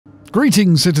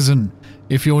Greetings, citizen.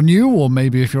 If you're new, or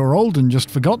maybe if you're old and just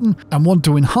forgotten, and want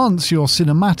to enhance your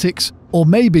cinematics, or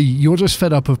maybe you're just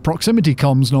fed up of proximity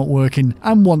comms not working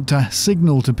and want to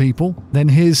signal to people, then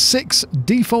here's 6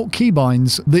 default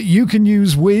keybinds that you can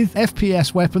use with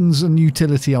FPS weapons and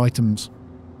utility items.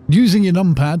 Using your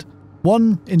numpad,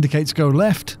 1 indicates go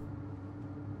left,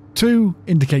 2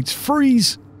 indicates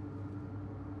freeze,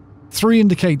 3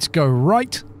 indicates go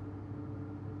right,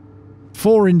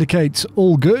 4 indicates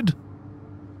all good,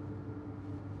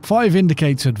 5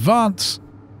 indicates advance,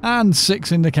 and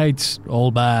 6 indicates all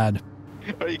bad.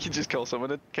 Or you can just call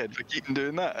someone a kid for keeping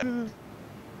doing that.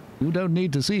 You don't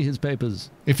need to see his papers.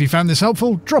 If you found this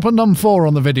helpful, drop a num4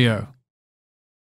 on the video.